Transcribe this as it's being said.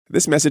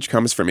This message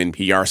comes from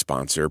NPR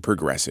sponsor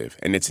Progressive,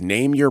 and it's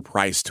Name Your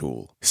Price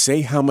tool.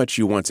 Say how much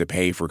you want to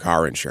pay for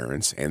car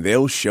insurance, and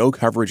they'll show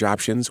coverage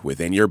options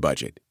within your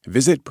budget.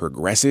 Visit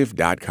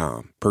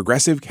Progressive.com.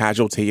 Progressive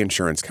Casualty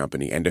Insurance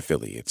Company and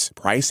Affiliates.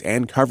 Price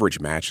and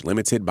coverage match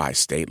limited by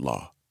state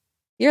law.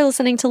 You're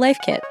listening to Life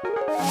Kit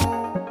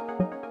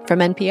from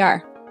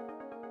NPR.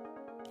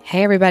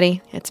 Hey,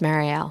 everybody. It's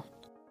Marielle.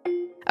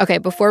 Okay,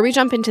 before we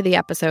jump into the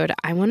episode,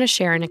 I want to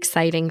share an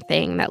exciting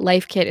thing that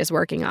Life Kit is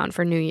working on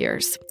for New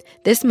Year's.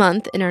 This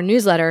month, in our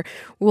newsletter,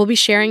 we'll be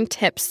sharing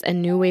tips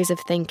and new ways of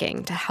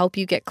thinking to help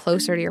you get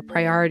closer to your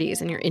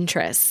priorities and your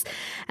interests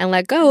and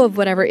let go of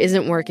whatever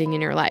isn't working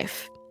in your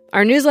life.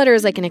 Our newsletter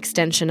is like an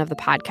extension of the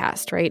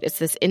podcast, right? It's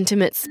this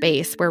intimate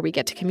space where we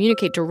get to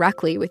communicate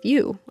directly with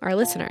you, our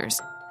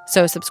listeners.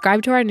 So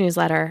subscribe to our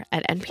newsletter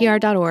at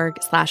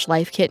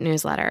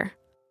npr.org/lifekitnewsletter.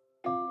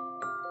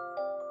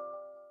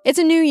 It's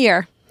a new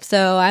year,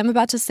 so I'm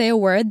about to say a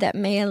word that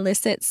may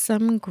elicit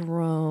some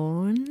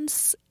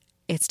groans.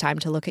 It's time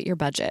to look at your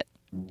budget.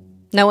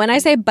 Now, when I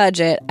say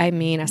budget, I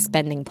mean a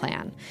spending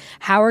plan.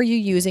 How are you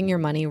using your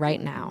money right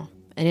now?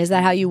 And is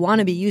that how you want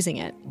to be using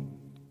it?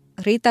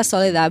 Rita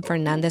Soledad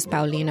Fernandez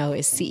Paulino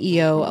is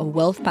CEO of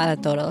Wealth Para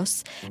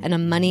Todos and a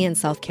money and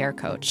self-care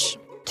coach.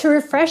 To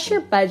refresh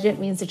your budget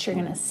means that you're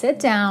going to sit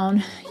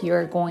down,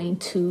 you're going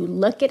to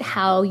look at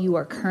how you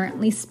are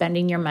currently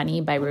spending your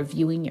money by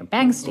reviewing your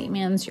bank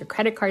statements, your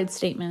credit card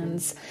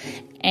statements,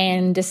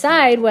 and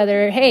decide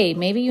whether, hey,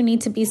 maybe you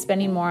need to be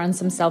spending more on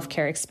some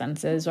self-care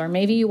expenses, or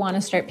maybe you want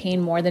to start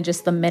paying more than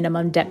just the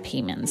minimum debt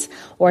payments,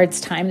 or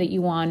it's time that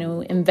you want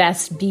to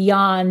invest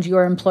beyond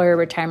your employer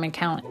retirement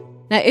account.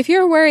 Now, if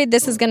you're worried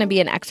this is going to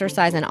be an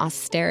exercise in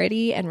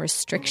austerity and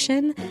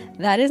restriction,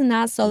 that is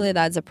not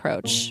Soledad's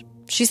approach.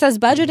 She says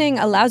budgeting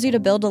allows you to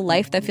build a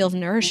life that feels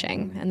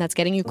nourishing and that's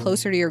getting you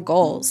closer to your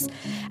goals.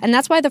 And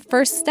that's why the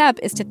first step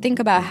is to think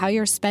about how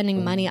you're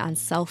spending money on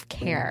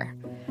self-care.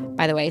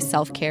 By the way,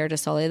 self-care to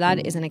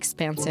Soledad is an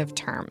expansive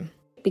term.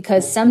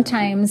 Because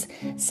sometimes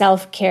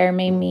self-care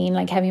may mean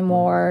like having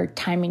more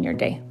time in your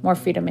day, more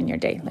freedom in your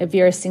day. If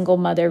you're a single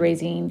mother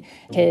raising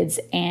kids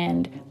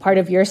and part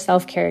of your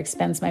self-care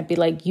expense might be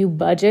like you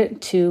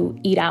budget to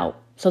eat out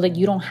so that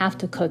you don't have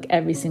to cook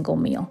every single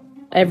meal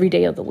every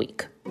day of the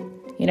week.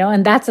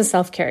 And that's a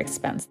self-care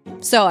expense.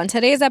 So on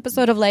today's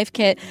episode of Life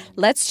Kit,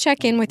 let's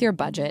check in with your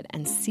budget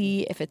and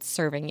see if it's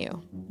serving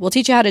you. We'll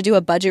teach you how to do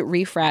a budget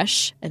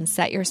refresh and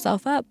set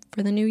yourself up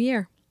for the new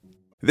year.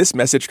 This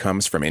message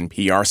comes from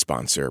NPR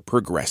sponsor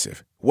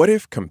Progressive. What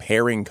if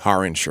comparing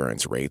car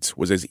insurance rates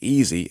was as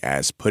easy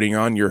as putting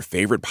on your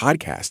favorite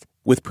podcast?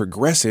 With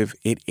Progressive,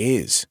 it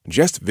is.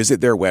 Just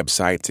visit their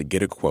website to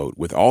get a quote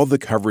with all the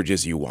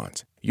coverages you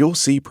want. You'll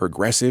see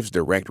Progressive's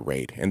direct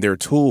rate, and their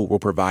tool will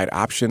provide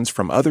options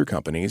from other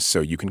companies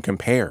so you can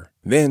compare.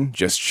 Then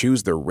just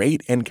choose the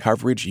rate and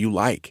coverage you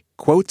like.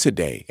 Quote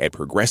today at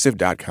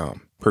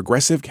Progressive.com.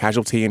 Progressive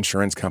Casualty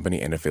Insurance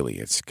Company and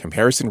Affiliates.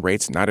 Comparison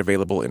rates not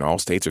available in all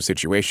states or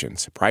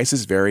situations.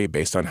 Prices vary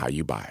based on how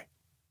you buy.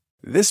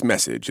 This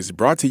message is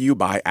brought to you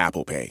by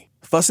Apple Pay.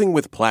 Fussing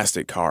with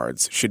plastic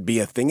cards should be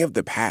a thing of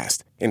the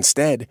past.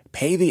 Instead,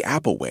 pay the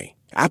Apple way.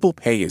 Apple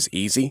Pay is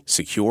easy,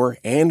 secure,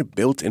 and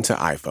built into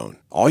iPhone.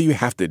 All you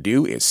have to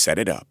do is set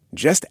it up.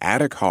 Just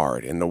add a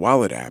card in the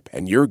Wallet app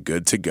and you're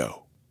good to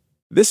go.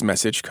 This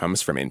message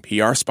comes from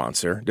NPR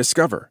sponsor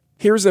Discover.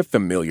 Here's a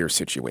familiar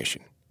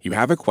situation. You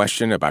have a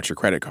question about your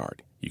credit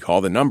card. You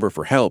call the number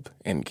for help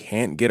and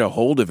can't get a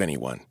hold of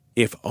anyone.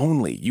 If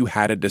only you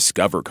had a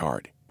Discover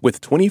card. With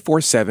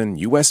 24/7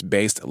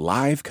 U.S.-based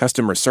live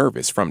customer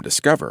service from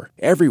Discover,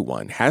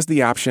 everyone has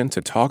the option to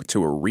talk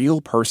to a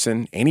real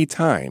person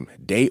anytime,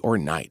 day or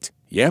night.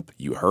 Yep,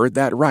 you heard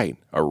that right,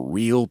 a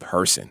real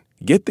person.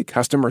 Get the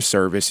customer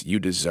service you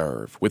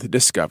deserve with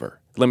Discover.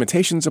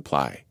 Limitations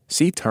apply.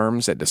 See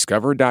terms at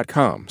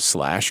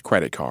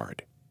discover.com/creditcard.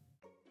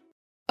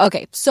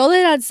 Okay,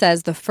 Soledad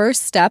says the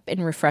first step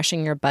in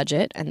refreshing your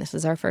budget, and this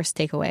is our first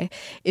takeaway,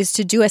 is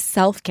to do a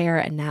self-care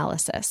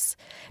analysis.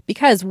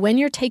 Because when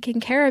you're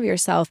taking care of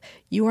yourself,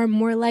 you are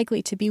more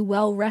likely to be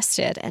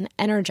well-rested and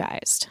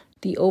energized.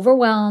 The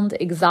overwhelmed,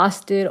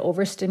 exhausted,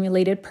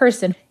 overstimulated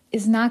person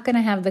is not going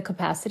to have the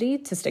capacity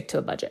to stick to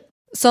a budget.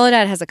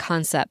 Soledad has a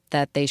concept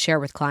that they share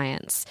with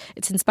clients.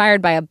 It's inspired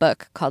by a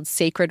book called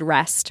Sacred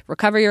Rest,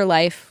 Recover Your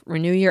Life,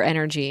 Renew Your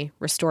Energy,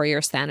 Restore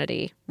Your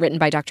Sanity, written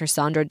by Dr.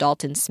 Saundra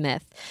Dalton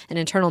Smith, an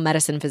internal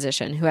medicine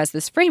physician who has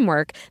this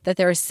framework that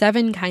there are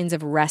 7 kinds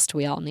of rest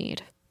we all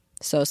need.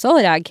 So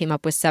Soledad came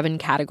up with 7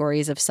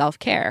 categories of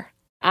self-care.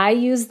 I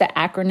use the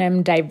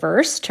acronym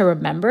DIVERSE to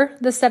remember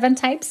the 7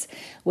 types,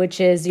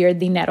 which is your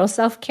dinero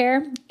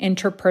self-care,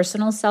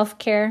 interpersonal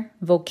self-care,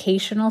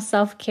 vocational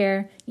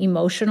self-care,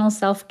 emotional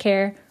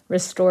self-care,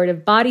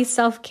 restorative body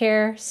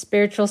self-care,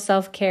 spiritual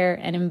self-care,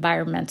 and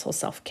environmental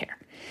self-care.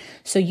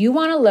 So you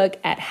want to look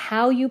at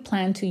how you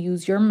plan to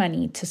use your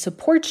money to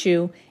support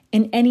you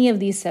in any of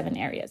these 7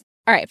 areas.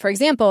 All right, for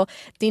example,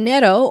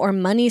 dinero or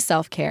money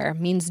self-care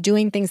means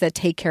doing things that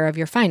take care of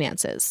your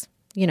finances.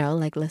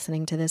 Like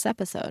listening to this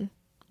episode,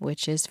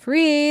 which is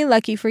free,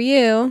 lucky for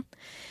you.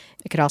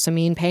 It could also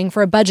mean paying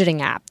for a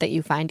budgeting app that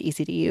you find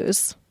easy to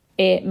use.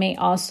 It may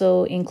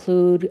also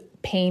include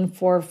paying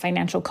for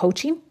financial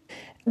coaching.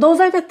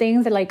 Those are the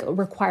things that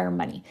require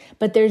money.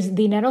 But there's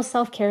dinero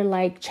self-care,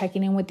 like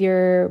checking in with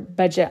your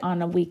budget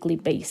on a weekly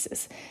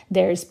basis.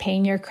 There's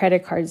paying your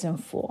credit cards in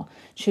full,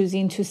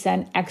 choosing to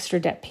send extra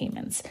debt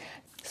payments.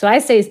 So I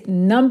say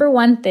number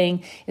one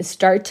thing is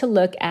start to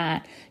look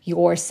at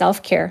your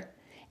self-care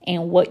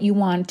and what you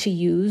want to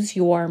use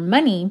your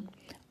money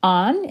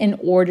on in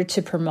order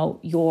to promote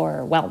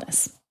your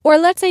wellness. Or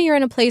let's say you're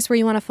in a place where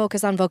you want to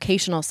focus on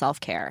vocational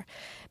self-care.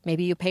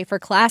 Maybe you pay for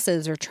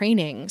classes or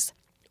trainings.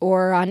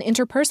 Or on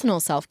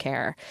interpersonal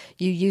self-care,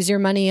 you use your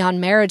money on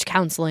marriage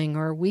counseling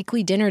or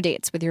weekly dinner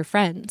dates with your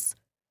friends.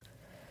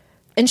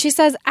 And she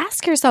says,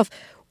 ask yourself,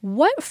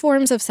 what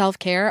forms of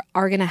self-care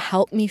are going to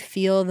help me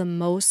feel the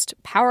most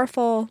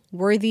powerful,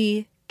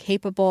 worthy,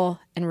 capable,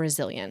 and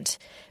resilient?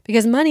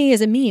 Because money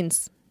is a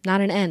means,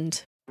 not an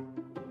end.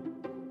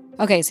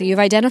 Okay, so you've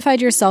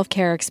identified your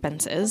self-care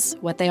expenses,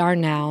 what they are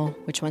now,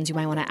 which ones you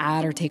might want to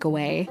add or take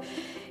away.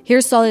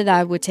 Here's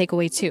Soledad with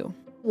takeaway 2.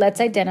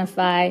 Let's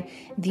identify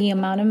the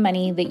amount of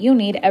money that you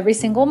need every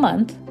single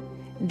month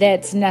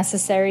that's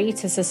necessary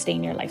to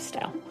sustain your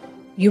lifestyle.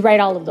 You write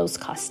all of those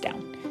costs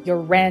down. Your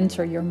rent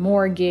or your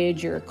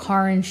mortgage, your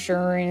car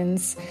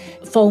insurance,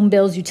 phone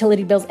bills,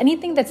 utility bills,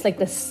 anything that's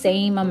the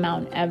same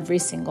amount every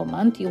single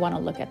month, you want to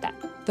look at that.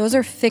 Those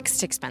are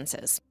fixed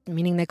expenses,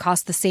 meaning they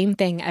cost the same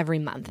thing every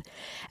month.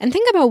 And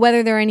think about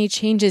whether there are any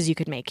changes you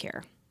could make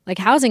here. Like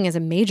housing is a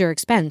major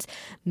expense.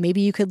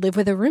 Maybe you could live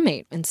with a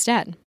roommate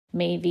instead.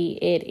 Maybe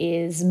it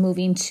is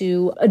moving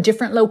to a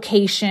different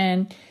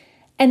location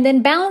and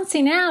then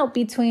balancing out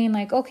between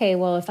okay,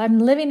 well, if I'm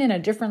living in a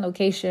different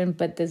location,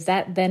 but does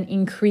that then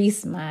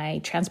increase my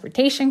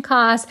transportation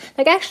costs?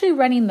 Actually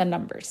running the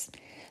numbers.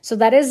 So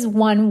that is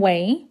one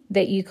way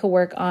that you could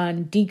work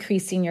on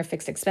decreasing your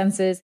fixed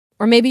expenses.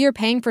 Or maybe you're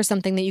paying for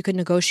something that you could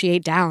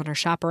negotiate down or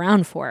shop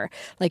around for,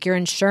 like your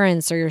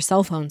insurance or your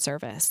cell phone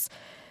service.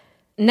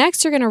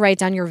 Next, you're going to write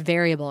down your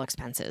variable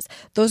expenses.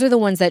 Those are the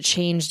ones that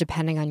change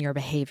depending on your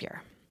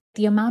behavior.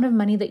 The amount of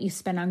money that you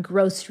spend on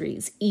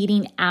groceries,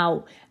 eating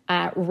out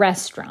at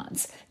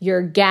restaurants,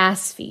 your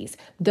gas fees,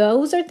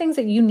 those are things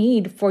that you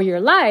need for your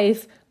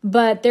life,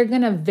 but they're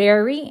going to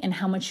vary in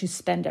how much you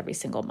spend every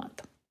single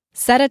month.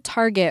 Set a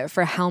target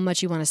for how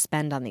much you want to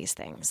spend on these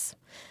things,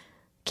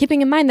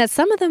 keeping in mind that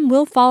some of them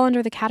will fall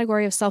under the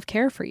category of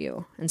self-care for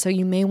you, and so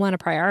you may want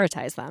to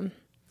prioritize them.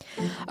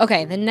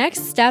 Okay, the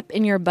next step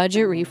in your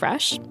budget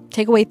refresh,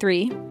 takeaway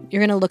 3, you're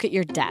going to look at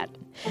your debt.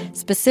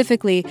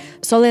 Specifically,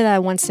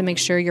 Soledad wants to make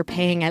sure you're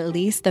paying at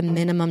least the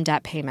minimum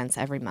debt payments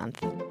every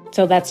month.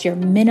 So that's your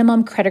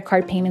minimum credit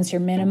card payments,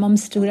 your minimum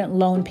student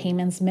loan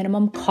payments,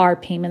 minimum car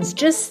payments,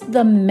 just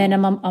the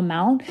minimum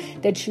amount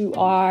that you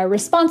are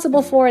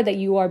responsible for, that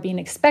you are being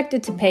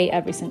expected to pay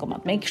every single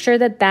month. Make sure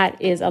that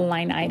that is a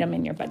line item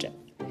in your budget.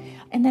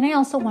 And then I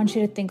also want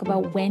you to think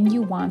about when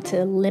you want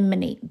to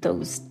eliminate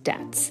those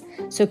debts.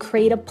 So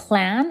create a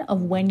plan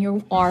of when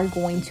you are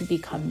going to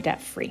become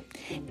debt-free.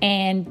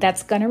 And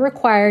that's going to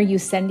require you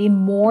sending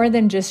more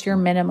than just your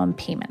minimum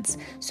payments.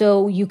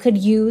 So you could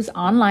use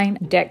online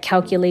debt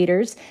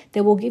calculators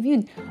that will give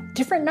you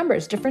different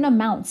numbers, different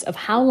amounts of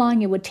how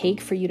long it would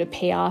take for you to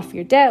pay off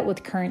your debt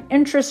with current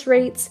interest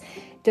rates,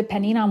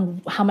 depending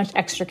on how much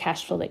extra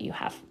cash flow that you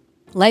have.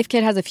 Life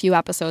Kit has a few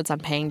episodes on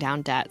paying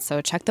down debt,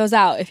 so check those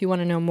out if you want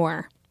to know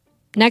more.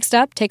 Next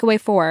up, takeaway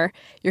 4,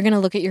 you're going to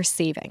look at your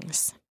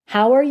savings.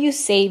 How are you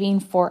saving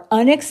for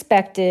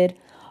unexpected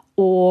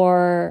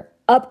or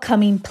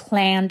upcoming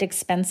planned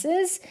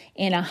expenses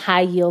in a high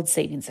yield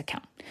savings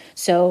account?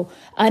 So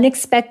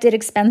unexpected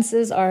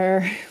expenses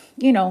are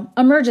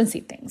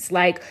emergency things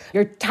like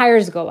your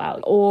tires go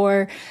out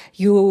or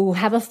you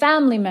have a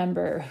family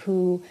member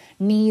who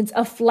needs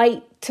a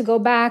flight to go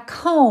back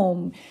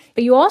home.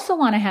 But you also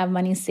want to have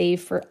money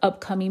saved for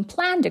upcoming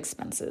planned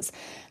expenses.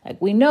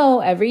 Like we know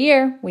every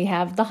year we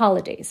have the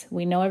holidays.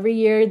 We know every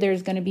year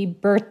there's going to be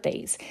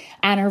birthdays,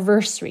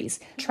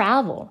 anniversaries,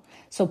 travel.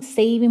 So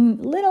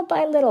saving little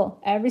by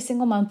little every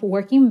single month,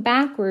 working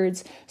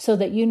backwards so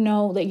that you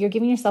know that you're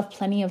giving yourself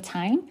plenty of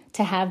time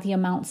to have the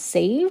amount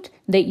saved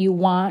that you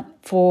want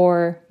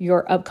for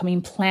your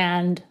upcoming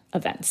planned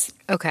events.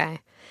 Okay.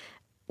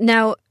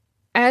 Now,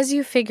 as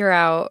you figure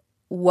out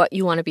what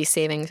you want to be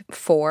saving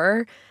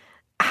for,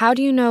 how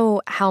do you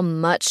know how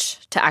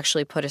much to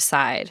actually put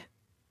aside?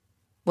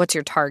 What's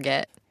your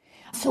target?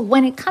 So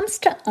when it comes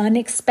to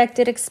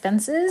unexpected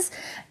expenses,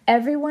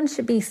 everyone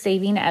should be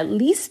saving at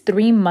least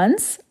 3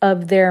 months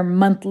of their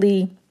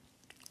monthly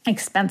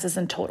expenses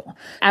in total.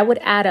 I would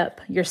add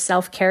up your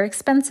self-care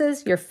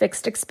expenses, your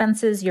fixed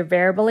expenses, your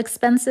variable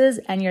expenses,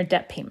 and your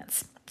debt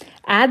payments.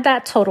 Add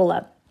that total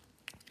up.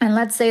 And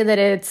let's say that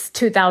it's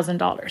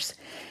 $2,000.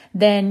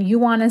 Then you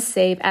want to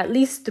save at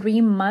least 3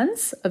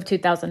 months of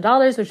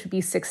 $2,000, which would be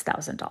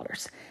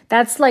 $6,000.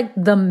 That's like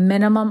the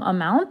minimum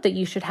amount that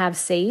you should have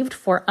saved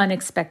for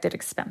unexpected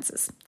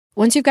expenses.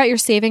 Once you've got your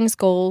savings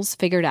goals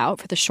figured out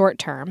for the short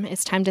term,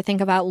 it's time to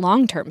think about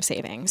long-term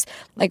savings,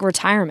 like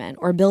retirement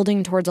or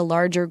building towards a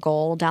larger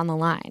goal down the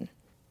line.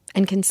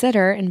 And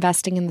consider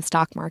investing in the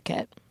stock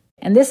market.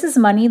 And this is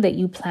money that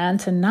you plan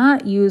to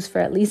not use for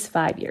at least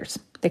 5 years.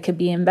 That could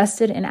be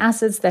invested in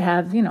assets that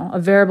have, a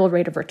variable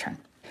rate of return.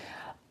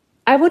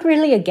 I would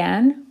really,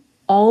 again,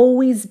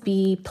 always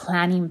be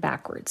planning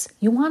backwards.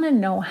 You want to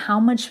know how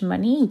much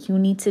money you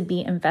need to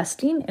be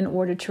investing in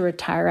order to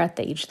retire at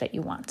the age that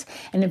you want.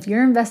 And if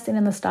you're investing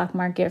in the stock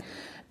market,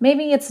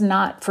 maybe it's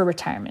not for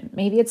retirement.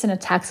 Maybe it's in a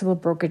taxable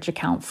brokerage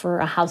account for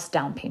a house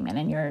down payment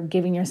and you're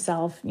giving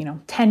yourself,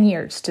 10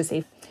 years to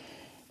save.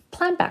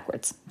 Plan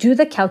backwards. Do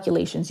the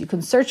calculations. You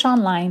can search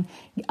online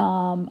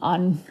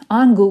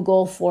on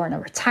Google for a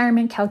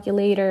retirement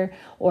calculator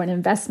or an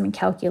investment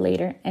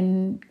calculator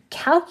and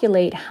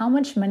calculate how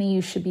much money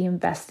you should be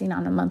investing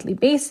on a monthly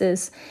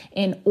basis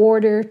in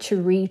order to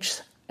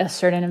reach a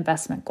certain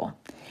investment goal.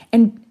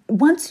 And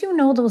once you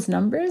know those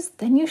numbers,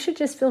 then you should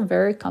just feel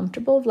very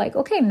comfortable. Like,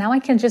 okay, now I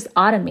can just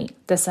automate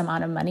this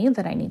amount of money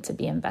that I need to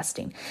be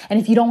investing. And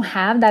if you don't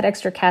have that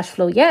extra cash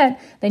flow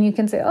yet, then you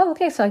can say, oh,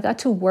 okay, so I got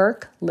to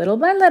work little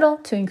by little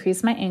to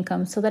increase my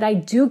income so that I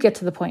do get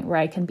to the point where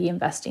I can be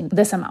investing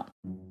this amount.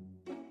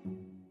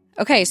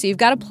 Okay, so you've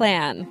got a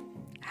plan.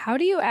 How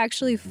do you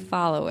actually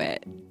follow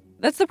it?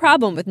 That's the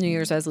problem with New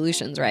Year's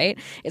resolutions, right?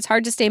 It's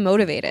hard to stay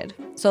motivated.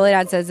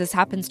 Soledad says this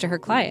happens to her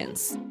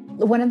clients.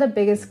 One of the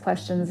biggest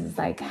questions is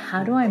like,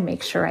 how do I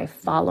make sure I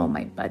follow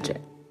my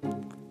budget?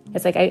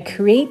 It's like I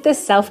create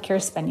this self-care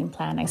spending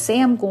plan. I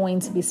say I'm going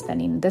to be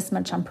spending this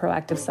much on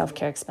proactive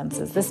self-care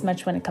expenses, this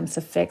much when it comes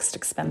to fixed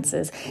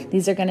expenses.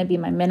 These are going to be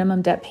my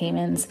minimum debt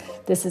payments.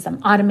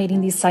 I'm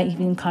automating these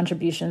saving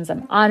contributions.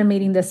 I'm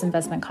automating this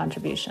investment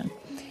contribution.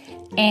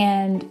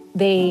 And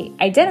they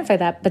identify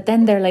that, but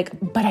then they're like,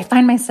 but I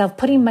find myself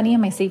putting money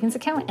in my savings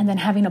account and then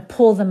having to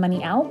pull the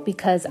money out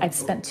because I've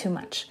spent too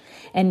much.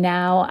 And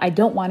now I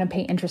don't want to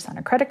pay interest on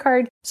a credit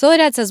card.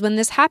 Soledad says when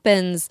this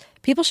happens,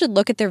 people should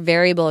look at their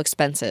variable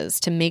expenses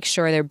to make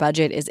sure their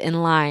budget is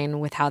in line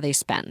with how they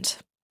spend.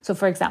 So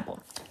for example,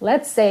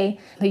 let's say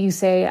that you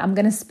say, I'm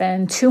going to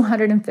spend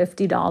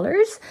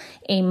 $250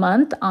 a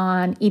month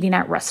on eating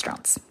at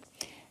restaurants.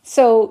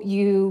 So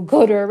you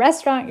go to a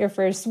restaurant your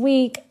first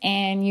week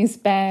and you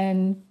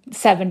spend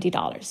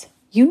 $70.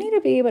 You need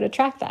to be able to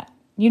track that.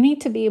 You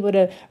need to be able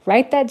to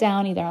write that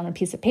down either on a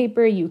piece of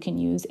paper. You can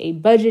use a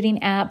budgeting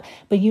app,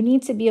 but you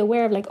need to be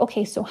aware of like,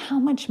 okay, so how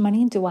much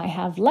money do I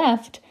have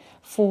left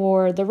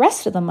for the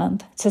rest of the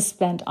month to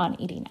spend on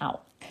eating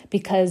out?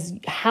 Because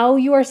how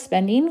you are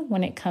spending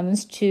when it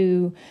comes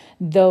to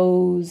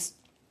those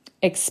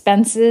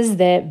expenses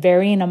that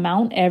vary in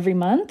amount every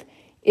month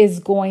is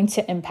going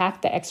to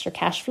impact the extra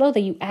cash flow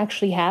that you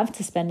actually have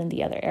to spend in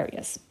the other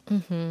areas.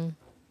 Mm-hmm.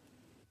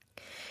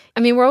 I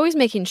mean, we're always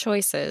making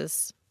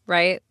choices,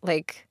 right?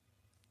 Like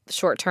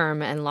short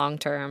term and long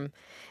term.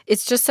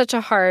 It's just such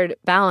a hard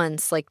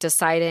balance, like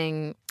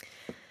deciding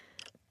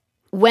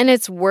when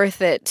it's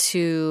worth it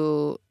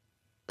to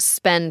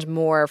spend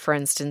more, for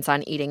instance,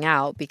 on eating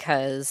out,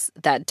 because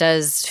that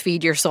does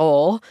feed your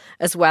soul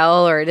as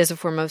well, or it is a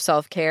form of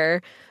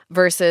self-care,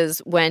 versus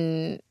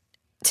when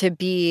to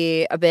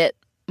be a bit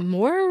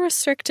more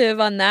restrictive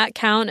on that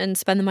count and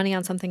spend the money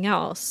on something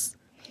else.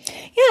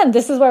 Yeah, and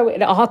this is where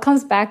it all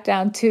comes back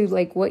down to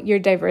like what your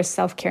diverse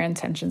self-care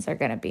intentions are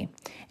going to be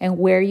and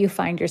where you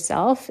find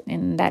yourself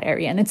in that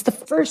area. And it's the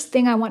first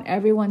thing I want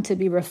everyone to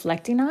be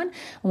reflecting on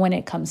when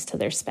it comes to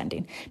their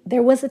spending.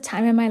 There was a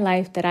time in my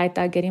life that I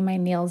thought getting my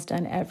nails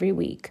done every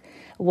week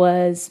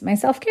was my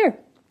self-care.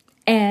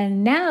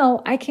 And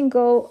now I can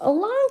go a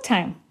long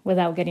time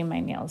without getting my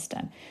nails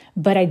done,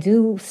 but I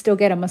do still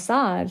get a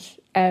massage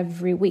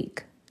every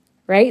week,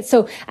 right?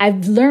 So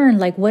I've learned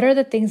like what are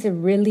the things that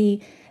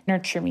really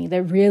nurture me,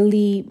 that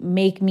really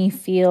make me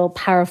feel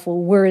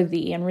powerful,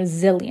 worthy, and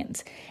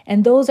resilient.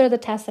 And those are the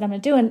tasks that I'm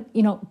going to do.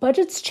 And,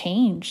 budgets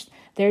change.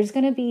 There's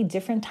going to be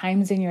different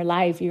times in your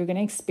life. You're going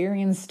to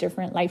experience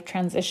different life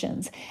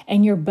transitions,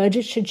 and your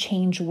budget should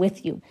change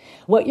with you.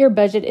 What your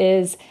budget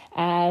is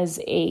as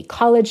a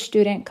college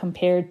student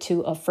compared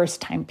to a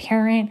first-time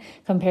parent,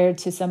 compared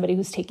to somebody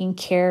who's taking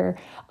care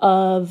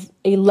of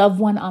a loved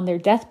one on their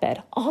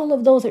deathbed. All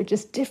of those are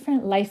just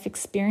different life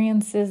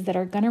experiences that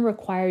are going to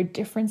require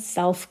different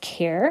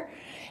self-care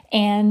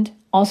and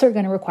also are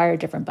going to require a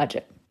different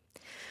budget.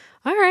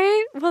 All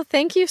right. Well,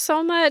 thank you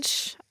so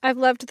much. I've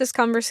loved this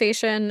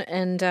conversation,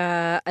 and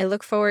I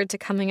look forward to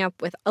coming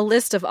up with a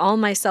list of all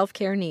my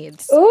self-care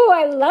needs. Ooh,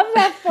 I love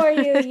that for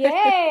you.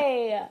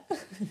 Yay!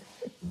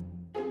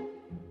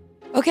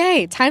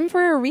 Okay, time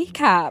for a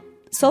recap.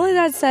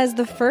 Soledad says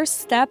the first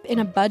step in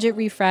a budget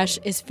refresh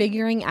is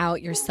figuring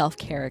out your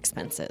self-care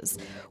expenses.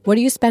 What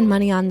do you spend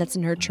money on that's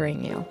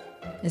nurturing you?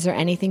 Is there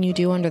anything you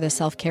do under the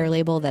self-care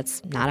label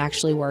that's not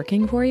actually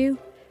working for you?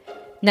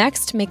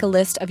 Next, make a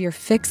list of your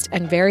fixed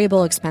and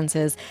variable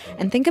expenses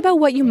and think about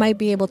what you might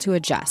be able to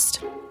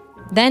adjust.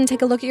 Then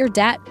take a look at your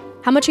debt.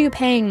 How much are you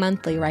paying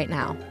monthly right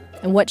now?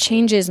 And what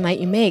changes might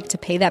you make to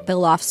pay that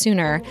bill off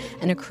sooner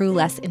and accrue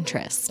less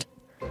interest?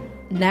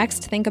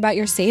 Next, think about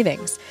your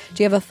savings.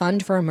 Do you have a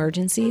fund for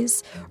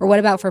emergencies? Or what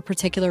about for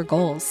particular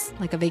goals,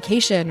 like a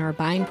vacation or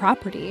buying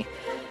property?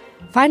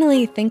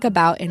 Finally, think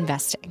about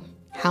investing.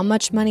 How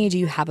much money do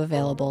you have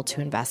available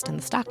to invest in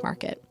the stock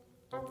market?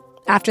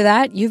 After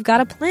that, you've got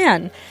a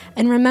plan.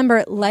 And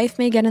remember, life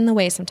may get in the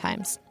way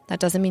sometimes. That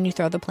doesn't mean you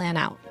throw the plan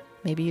out.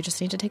 Maybe you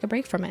just need to take a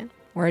break from it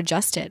or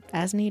adjust it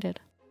as needed.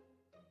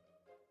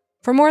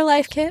 For more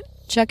Life Kit,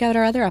 check out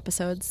our other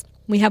episodes.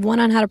 We have one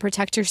on how to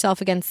protect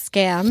yourself against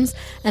scams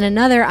and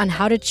another on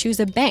how to choose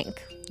a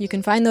bank. You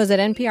can find those at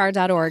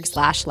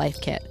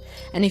npr.org/lifekit.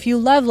 And if you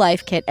love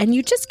Life Kit and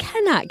you just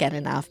cannot get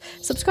enough,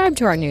 subscribe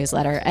to our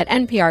newsletter at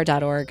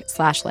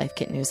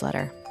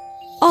npr.org/lifekitnewsletter.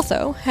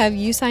 Also, have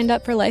you signed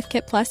up for Life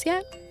Kit Plus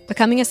yet?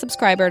 Becoming a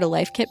subscriber to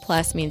Life Kit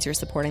Plus means you're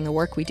supporting the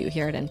work we do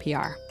here at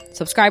NPR.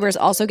 Subscribers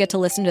also get to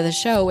listen to the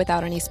show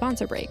without any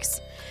sponsor breaks.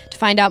 To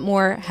find out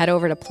more, head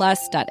over to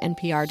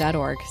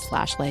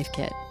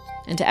plus.npr.org/lifekit.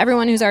 And to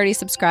everyone who's already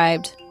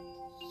subscribed,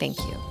 thank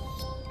you.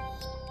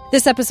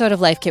 This episode of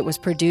Life Kit was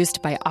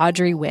produced by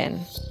Audrey Wynn.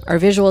 Our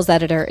visuals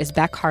editor is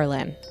Beck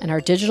Harlan, and our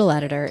digital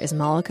editor is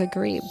Malika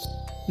Gharib.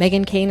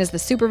 Megan Kane is the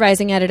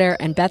supervising editor,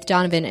 and Beth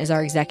Donovan is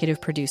our executive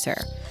producer.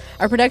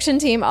 Our production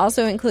team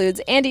also includes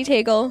Andy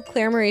Tagle,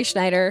 Claire Marie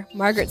Schneider,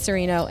 Margaret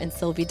Serino, and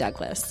Sylvie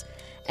Douglas.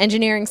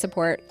 Engineering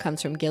support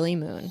comes from Gilly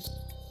Moon.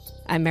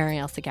 I'm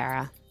Marielle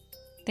Segarra.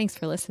 Thanks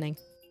for listening.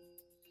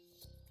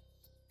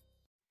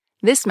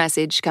 This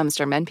message comes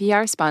from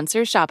NPR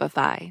sponsor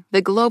Shopify,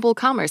 the global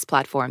commerce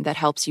platform that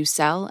helps you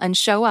sell and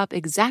show up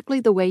exactly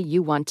the way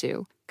you want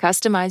to.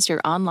 Customize your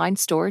online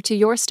store to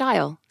your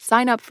style.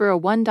 Sign up for a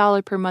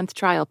 $1 per month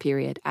trial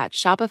period at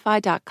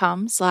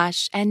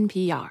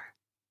shopify.com/NPR.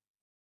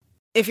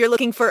 If you're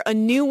looking for a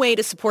new way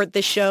to support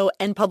this show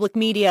and public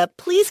media,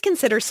 please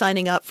consider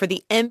signing up for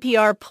the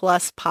NPR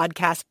Plus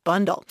podcast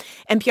bundle.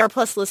 NPR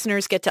Plus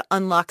listeners get to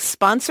unlock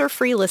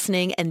sponsor-free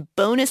listening and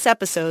bonus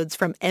episodes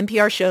from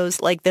NPR shows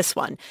like this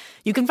one.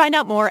 You can find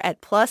out more at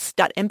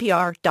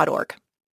plus.npr.org.